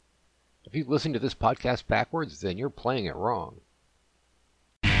If you listen to this podcast backwards, then you're playing it wrong.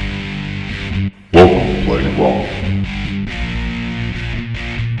 Welcome to Playing It Wrong.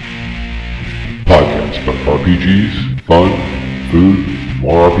 Podcast about RPGs, fun, food,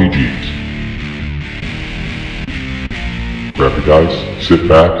 more RPGs. Grab your dice, sit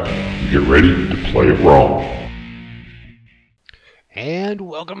back, and get ready to play it wrong. And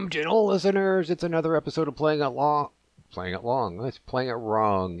welcome, gentle listeners. It's another episode of Playing It Long. It's Playing It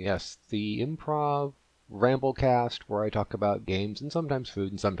Wrong. Yes, the improv ramblecast where I talk about games and sometimes food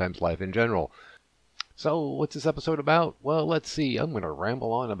and sometimes life in general. So, what's this episode about? Well, let's see. I'm going to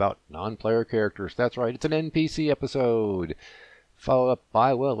ramble on about non-player characters. That's right, it's an NPC episode. Followed up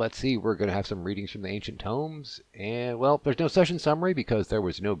by, well, let's see, we're going to have some readings from the ancient tomes. And, well, there's no session summary because there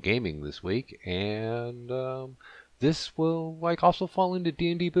was no gaming this week. And, this will also fall into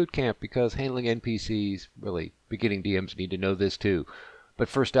D&D boot camp because handling NPCs, really, beginning DMs need to know this too. But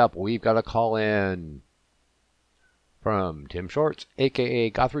first up, we've got a call in from Tim Shorts,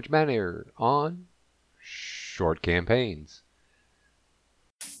 a.k.a. Gothridge Manor, on Short Campaigns.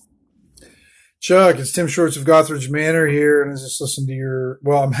 Chuck, it's Tim Shorts of Gothridge Manor here, and I just listened to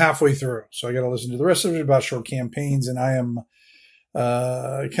I'm halfway through, so I got to listen to the rest of it about short campaigns, and I am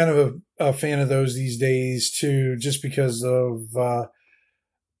kind of a fan of those these days too, just because of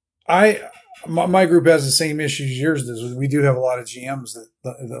my group has the same issues yours does. We do have a lot of GMs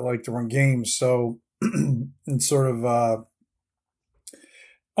that like to run games, so it's sort of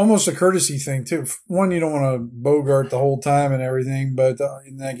almost a courtesy thing too. One, you don't want to bogart the whole time and everything, but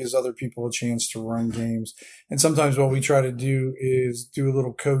and that gives other people a chance to run games. And sometimes what we try to do is do a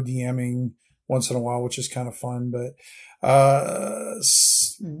little co-DMing once in a while, which is kind of fun. But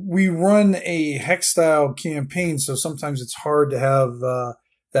we run a hex style campaign, so sometimes it's hard to have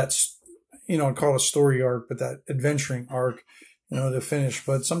that, I call it a story arc, but that adventuring arc, to finish.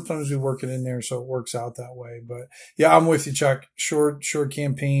 But sometimes we work it in there, so it works out that way. But yeah, I'm with you, Chuck. Short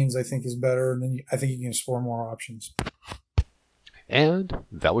campaigns, I think, is better, and then I think you can explore more options. And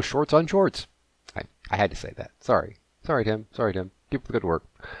that was Shorts on Shorts. I had to say that. Sorry, Tim. Keep up the good work.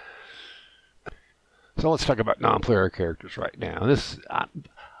 So let's talk about non-player characters right now. This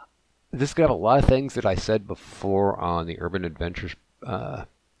got a lot of things that I said before on the Urban Adventures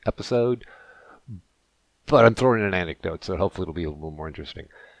episode, but I'm throwing in an anecdote, so hopefully it'll be a little more interesting.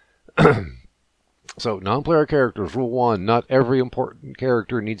 So, non-player characters, rule 1, not every important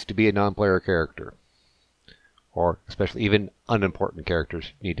character needs to be a non-player character. Or, especially, even unimportant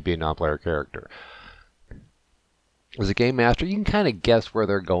characters need to be a non-player character. As a game master, you can kind of guess where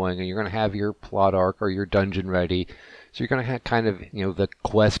they're going, and you're going to have your plot arc or your dungeon ready. So you're going to have kind of, the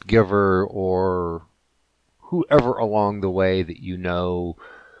quest giver or whoever along the way that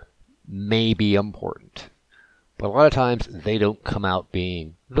may be important. But a lot of times, they don't come out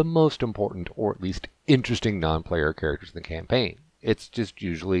being the most important or at least interesting non-player characters in the campaign. It's just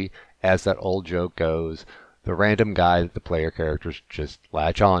usually, as that old joke goes, the random guy that the player characters just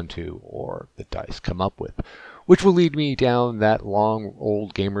latch onto or the dice come up with. Which will lead me down that long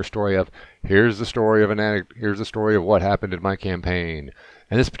old gamer story of, here's the story of what happened in my campaign.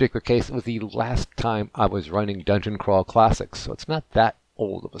 In this particular case, it was the last time I was running Dungeon Crawl Classics, so it's not that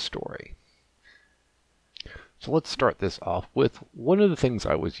old of a story. So let's start this off with one of the things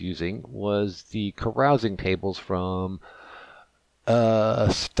I was using was the carousing tables from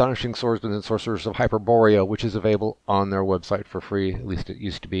Astonishing Swordsmen and Sorcerers of Hyperborea, which is available on their website for free, at least it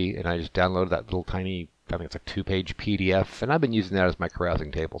used to be, and I just downloaded that little tiny, I think it's a 2-page PDF, and I've been using that as my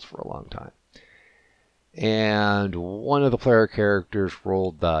carousing tables for a long time. And one of the player characters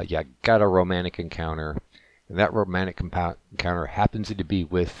rolled got a romantic encounter, and that romantic encounter happens to be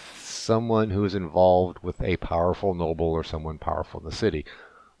with someone who is involved with a powerful noble or someone powerful in the city.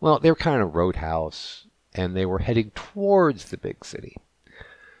 Well, they were kind of roadhouse, and they were heading towards the big city.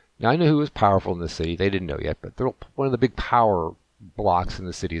 Now, I know who was powerful in the city. They didn't know yet, but one of the big power blocks in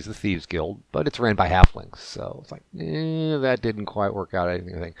the city is the Thieves Guild, but it's ran by halflings, so it's like, that didn't quite work out,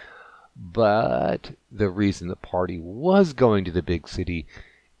 anything. But the reason the party was going to the big city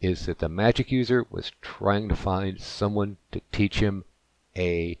is that the magic user was trying to find someone to teach him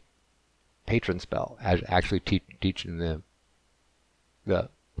a patron spell, actually teaching them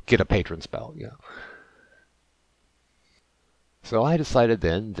get a patron spell, So I decided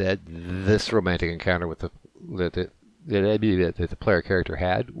then that this romantic encounter with that the player character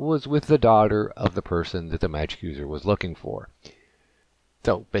had was with the daughter of the person that the magic user was looking for.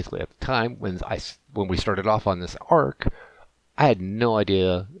 So basically, at the time when we started off on this arc, I had no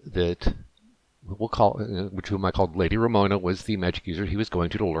idea that whom I called Lady Ramona was the magic user he was going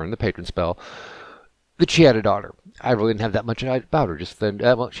to learn the patron spell. But she had a daughter. I really didn't have that much about her. Just then,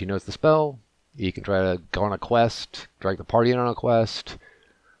 well, she knows the spell. You can try to go on a quest, drag the party in on a quest.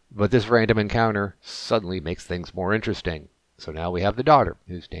 But this random encounter suddenly makes things more interesting. So now we have the daughter,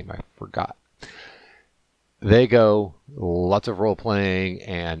 whose name I forgot. They go, lots of role-playing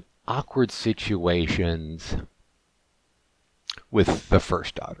and awkward situations with the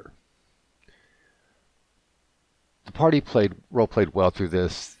first daughter. The party role-played well through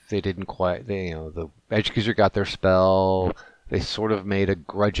this. They didn't quite, the edge user got their spell. They sort of made a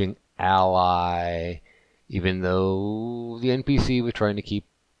grudging ally, even though the NPC was trying to keep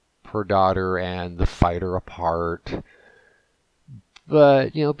her daughter and the fighter apart.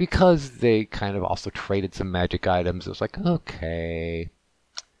 But, because they kind of also traded some magic items, it was like, okay,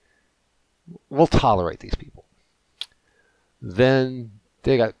 we'll tolerate these people. Then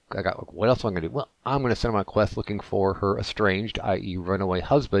I got, what else am I going to do? Well, I'm going to send on a quest looking for her estranged, i.e. runaway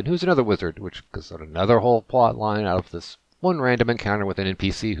husband, who's another wizard, which is another whole plot line out of this one random encounter with an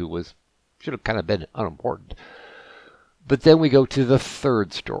NPC who should have kind of been unimportant. But then we go to the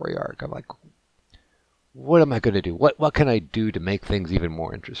third story arc. I'm like, what am I going to do? What can I do to make things even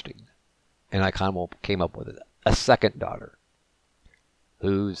more interesting? And I kind of came up with it. A second daughter,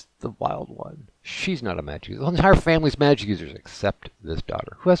 who's the wild one. She's not a magic user. The entire family's magic users except this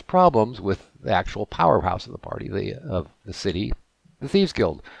daughter, who has problems with the actual powerhouse of the party, of the city, the Thieves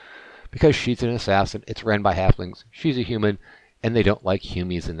Guild. Because she's an assassin, it's ran by halflings, she's a human, and they don't like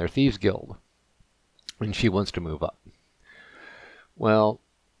humies in their Thieves Guild. And she wants to move up. Well,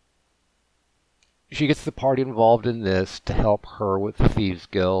 she gets the party involved in this to help her with the Thieves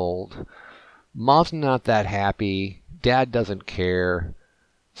Guild. Mom's not that happy. Dad doesn't care.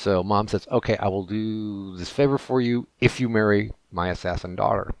 So Mom says, okay, I will do this favor for you if you marry my assassin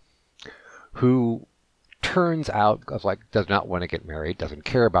daughter, who turns out does not want to get married, doesn't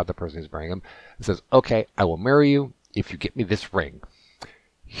care about the person who's marrying him, and says, okay, I will marry you if you get me this ring.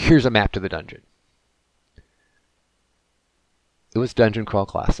 Here's a map to the dungeon. It was Dungeon Crawl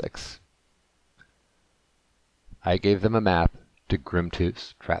Classics. I gave them a map to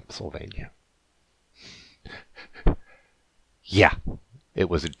Grimtooth's Transylvania. Yeah, it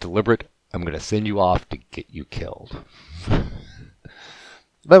was a deliberate, I'm going to send you off to get you killed.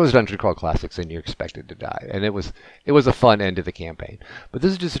 That was Dungeon Crawl Classics, and you're expected to die. And it was a fun end to the campaign. But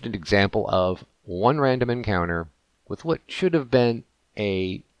this is just an example of one random encounter with what should have been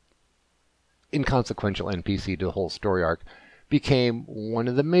a inconsequential NPC to the whole story arc became one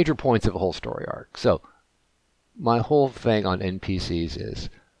of the major points of the whole story arc. So my whole thing on NPCs is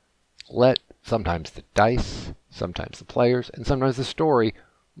let sometimes the dice, sometimes the players, and sometimes the story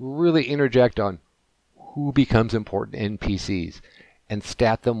really interject on who becomes important NPCs and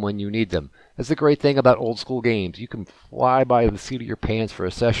stat them when you need them. That's the great thing about old school games. You can fly by the seat of your pants for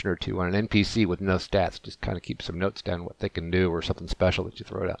a session or two on an NPC with no stats. Just kind of keep some notes down what they can do or something special that you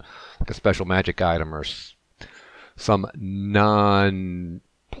throw out, like a special magic item or some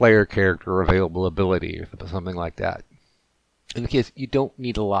non-player character available ability or something like that. In the case, you don't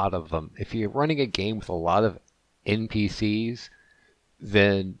need a lot of them. If you're running a game with a lot of NPCs,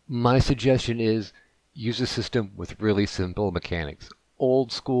 then my suggestion is use a system with really simple mechanics.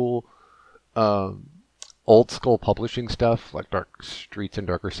 Old school publishing stuff like Dark Streets and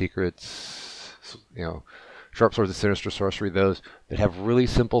Darker Secrets, Sharp Swords and Sinister Sorcery, those that have really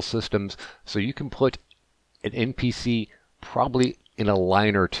simple systems, so you can put an NPC probably in a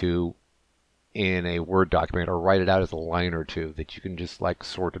line or two in a Word document, or write it out as a line or two that you can just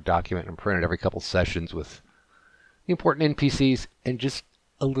sort a document and print it every couple sessions with the important NPCs and just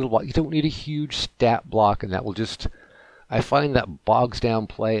a little while. You don't need a huge stat block, and that will just, I find that bogs down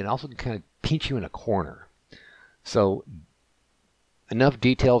play and also kind of pinch you in a corner. So enough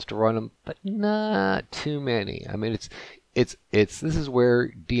details to run them, but not too many. I mean, this is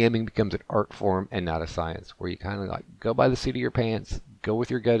where DMing becomes an art form and not a science, where you kind of go by the seat of your pants, go with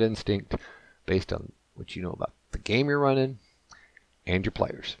your gut instinct based on what you know about the game you're running and your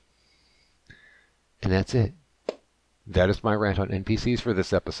players. And that's it. That is my rant on NPCs for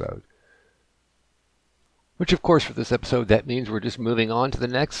this episode. Which, of course, for this episode, that means we're just moving on to the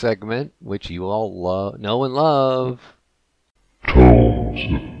next segment, which you all know and love. Tomes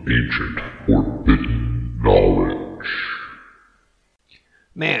of Ancient Forbidden Knowledge.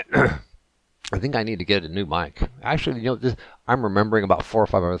 Man, I think I need to get a new mic. Actually, I'm remembering about 4 or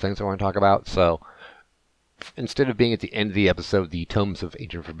 5 other things I want to talk about, so instead of being at the end of the episode, the Tomes of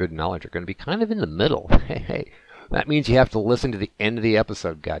Ancient Forbidden Knowledge are going to be kind of in the middle. Hey. That means you have to listen to the end of the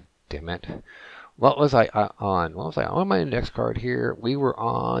episode, god damn it. What was I on? On my index card here? We were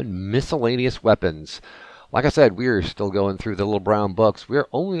on miscellaneous weapons. Like I said, we are still going through the little brown books. We are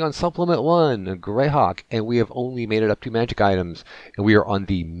only on Supplement 1, Greyhawk, and we have only made it up to magic items, and we are on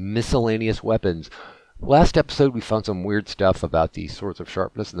the miscellaneous weapons. Last episode, we found some weird stuff about the Swords of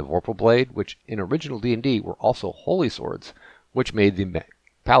Sharpness and the Vorpal Blade, which in original D&D were also holy swords, which made the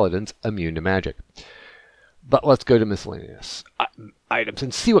paladins immune to magic. But let's go to miscellaneous items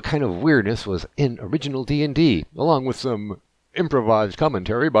and see what kind of weirdness was in original D&D, along with some improvised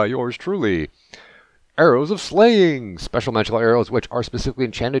commentary by yours truly. Arrows of Slaying, special magical arrows which are specifically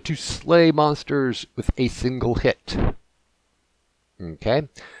enchanted to slay monsters with a single hit. Okay,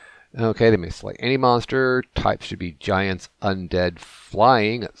 they may slay any monster. Types should be giants, undead,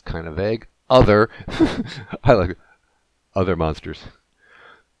 flying. That's kind of vague. Other, I like it. Other monsters.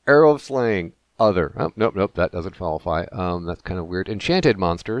 Arrow of Slaying. Other. Oh, nope, that doesn't qualify. That's kind of weird. Enchanted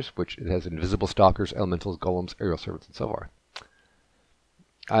monsters, which it has invisible stalkers, elementals, golems, aerial servants, and so forth.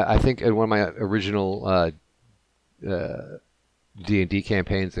 I think in one of my original D&D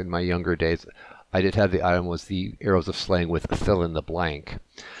campaigns in my younger days, I did have the item was the Arrows of Slaying with fill in the blank.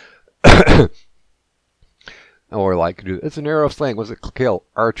 Or like, it's an Arrow of Slaying. What's it kill?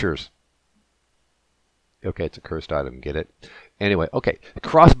 Archers. Okay, it's a cursed item. Get it? Anyway, okay.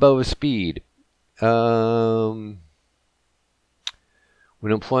 Crossbow of Speed.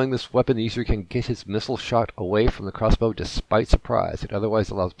 When employing this weapon, the user can get his missile shot away from the crossbow despite surprise. It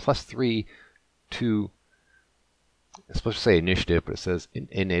otherwise allows +3 to, I'm supposed to say initiative, but it says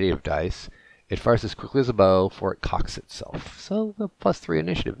in native dice. It fires as quickly as a bow before it cocks itself. So the +3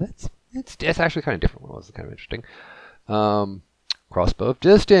 initiative. That's actually kind of different. It was kind of interesting. Crossbow of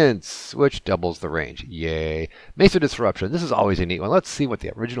Distance, which doubles the range. Yay. Mace of Disruption. This is always a neat one. Let's see what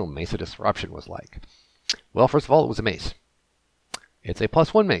the original Mace of Disruption was like. Well, first of all, it was a mace. It's a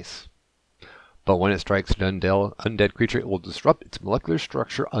 +1 mace. But when it strikes an undead creature, it will disrupt its molecular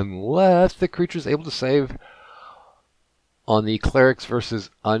structure unless the creature is able to save on the clerics versus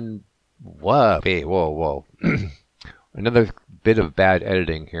Whoa. Hey, whoa. Another bit of bad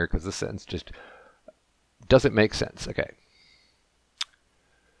editing here because this sentence just doesn't make sense. Okay.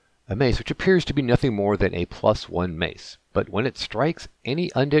 A mace, which appears to be nothing more than a +1 mace. But when it strikes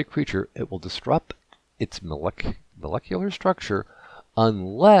any undead creature, it will disrupt its molecular structure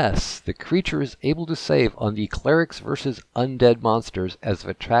unless the creature is able to save on the clerics versus undead monsters as if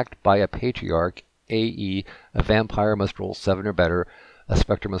attacked by a patriarch, AE, a vampire must roll 7 or better, a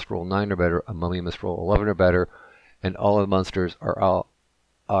spectre must roll 9 or better, a mummy must roll 11 or better, and all of the monsters are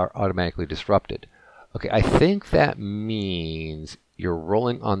automatically disrupted. Okay, I think that means you're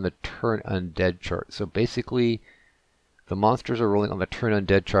rolling on the turn undead chart. So basically, the monsters are rolling on the turn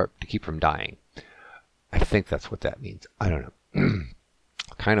undead chart to keep from dying. I think that's what that means. I don't know.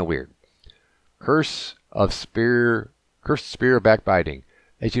 Kind of weird. Cursed Spear of Backbiting.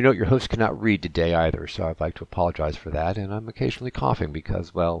 As you note, your host cannot read today either, so I'd like to apologize for that, and I'm occasionally coughing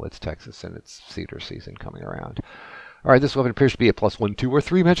because, well, it's Texas and it's cedar season coming around. Alright, this weapon appears to be a +1, 2, or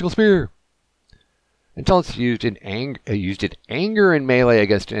 3 magical spear. Until it's used in anger and melee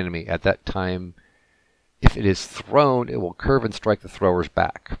against an enemy. At that time, if it is thrown, it will curve and strike the thrower's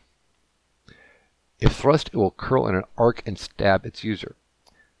back. If thrust, it will curl in an arc and stab its user.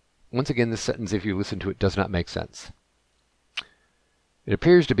 Once again, this sentence, if you listen to it, does not make sense. It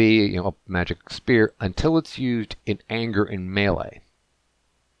appears to be, a magic spear until it's used in anger and melee.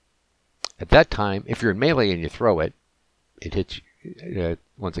 At that time, if you're in melee and you throw it, it hits you.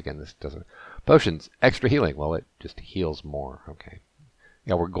 Once again, this doesn't. Potions, extra healing. Well, it just heals more. Okay.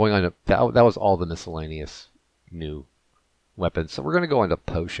 Yeah, we're going on to that was all the miscellaneous new weapons. So we're going to go on to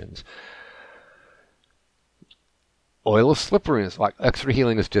potions. Oil of Slipperiness. Like extra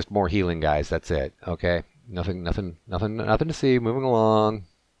healing is just more healing, guys. That's it. Okay. Nothing to see. Moving along.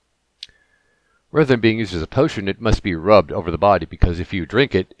 Rather than being used as a potion, it must be rubbed over the body because if you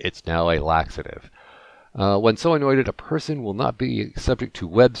drink it, it's now a laxative. When so anointed, a person will not be subject to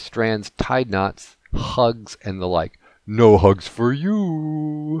web strands, tied knots, hugs, and the like. No hugs for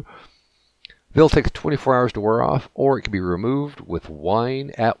you. Veil takes 24 hours to wear off, or it can be removed with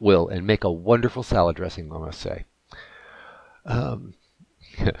wine at will and make a wonderful salad dressing, I must say.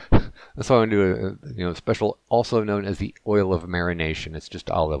 That's why I'm going to do a special, also known as the oil of marination. It's just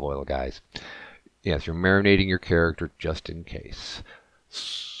olive oil, guys. Yes, you're marinating your character just in case.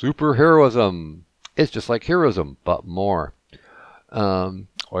 Superheroism. It's just like heroism, but more.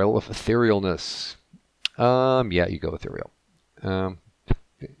 Oil of etherealness. Yeah, you go ethereal. That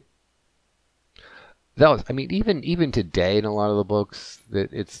was, even today in a lot of the books,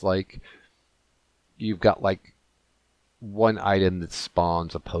 that it's like you've got like one item that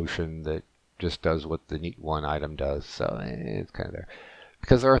spawns a potion that just does what the neat one item does. So it's kind of there.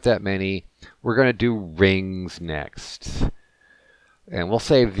 because there aren't that many. We're going to do rings next. And we'll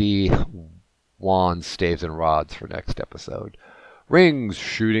save the wands, staves, and rods for next episode. Rings,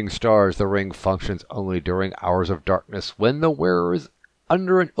 shooting stars. The ring functions only during hours of darkness when the wearer is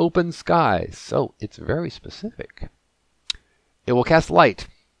under an open sky. So it's very specific. It will cast light.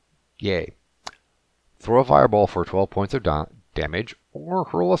 Yay. Throw a fireball for 12 points of damage, or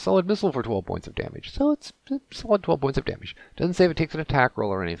hurl a solid missile for 12 points of damage. So it's a solid 12 points of damage. Doesn't say if it takes an attack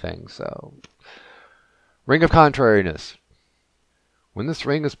roll or anything, so... Ring of Contrariness. When this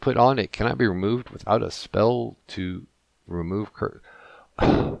ring is put on, it cannot be removed without a spell to remove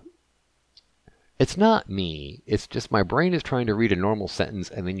It's not me. It's just my brain is trying to read a normal sentence,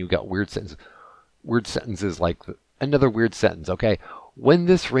 and then you got weird sentences like another weird sentence, okay? When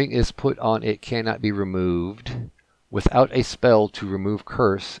this ring is put on, it cannot be removed without a spell to remove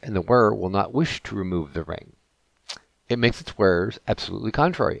curse, and the wearer will not wish to remove the ring. It makes its wearers absolutely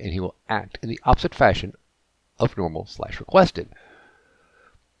contrary, and he will act in the opposite fashion of normal/requested.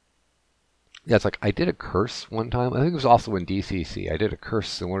 Yeah, it's like I did a curse one time. I think it was also in DCC. I did a curse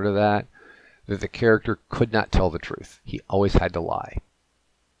similar to that the character could not tell the truth. He always had to lie.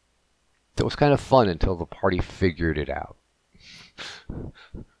 It was kind of fun until the party figured it out.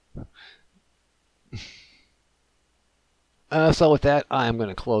 So with that, I'm going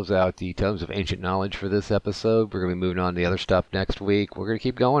to close out the Tomes of Ancient Knowledge for this episode. We're going to be moving on to the other stuff next week. We're going to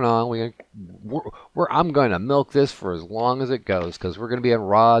keep going on. I'm going to milk this for as long as it goes, because we're going to be on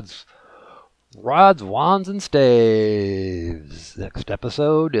rods, wands, and staves next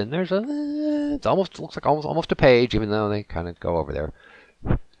episode. And there's looks like almost a page, even though they kind of go over there.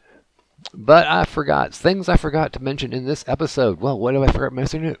 But things I forgot to mention in this episode. Well, what have I forgot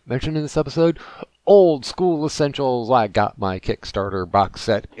to mention in this episode? Old School Essentials. I got my Kickstarter box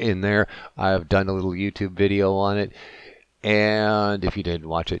set in there. I've done a little YouTube video on it. And if you didn't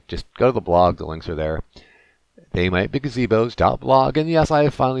watch it, just go to the blog. The links are there. TheyMightBeGazebos.blog. And yes, I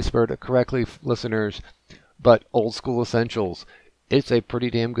have finally spelled it correctly, listeners. But Old School Essentials, it's a pretty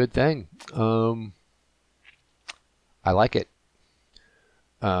damn good thing. I like it.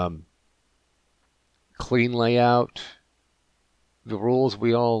 Clean layout, the rules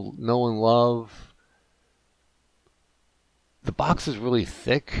we all know and love. The box is really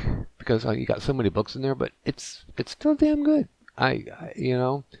thick because you got so many books in there, but it's still damn good.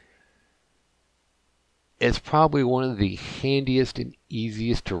 It's probably one of the handiest and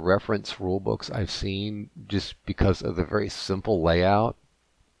easiest to reference rule books I've seen, just because of the very simple layout.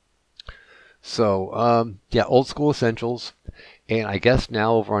 So, yeah, Old School Essentials. And I guess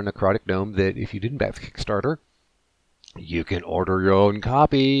now over on Necrotic Gnome that if you didn't back the Kickstarter, you can order your own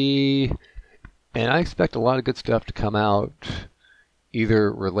copy. And I expect a lot of good stuff to come out,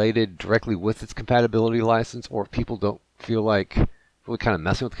 either related directly with its compatibility license, or if people don't feel like really kind of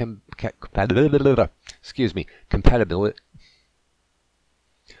messing with compatibility.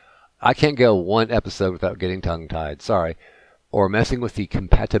 I can't go one episode without getting tongue-tied. Sorry. Or messing with the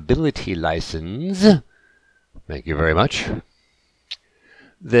compatibility license. Thank you very much.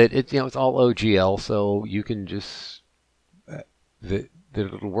 That it's all OGL, so you can just that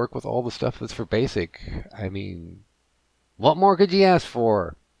it'll work with all the stuff that's for basic. I mean, what more could you ask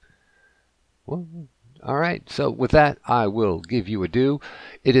for? Well, all right. So with that, I will give you adieu.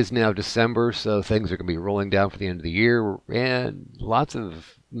 It is now December, so things are going to be rolling down for the end of the year, and lots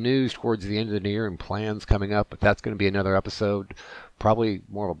of news towards the end of the year and plans coming up. But that's going to be another episode, probably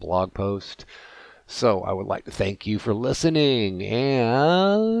more of a blog post. So I would like to thank you for listening,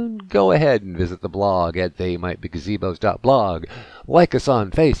 and go ahead and visit the blog at theymightbegazebos.blog. Like us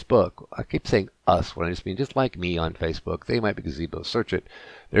on Facebook. I keep saying us when I just mean just like me on Facebook. They Might Be Gazebos. Search it.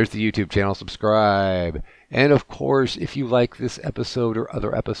 There's the YouTube channel. Subscribe. And of course, if you like this episode or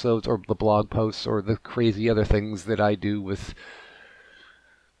other episodes or the blog posts or the crazy other things that I do with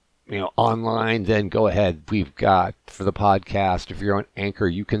online, then go ahead. We've got, for the podcast, if you're on Anchor,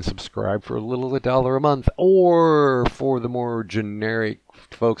 you can subscribe for a little $1 a month. Or for the more generic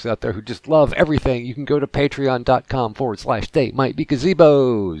folks out there who just love everything, you can go to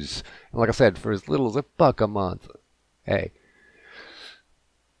patreon.com/TheyMightBeGazebos. And like I said, for as little as $1 a month, hey,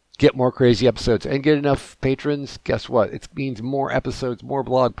 get more crazy episodes and get enough patrons. Guess what? It means more episodes, more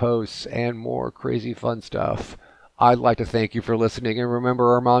blog posts, and more crazy fun stuff. I'd like to thank you for listening, and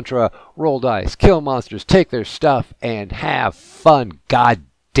remember our mantra: roll dice, kill monsters, take their stuff, and have fun. God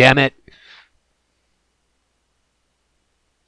damn it.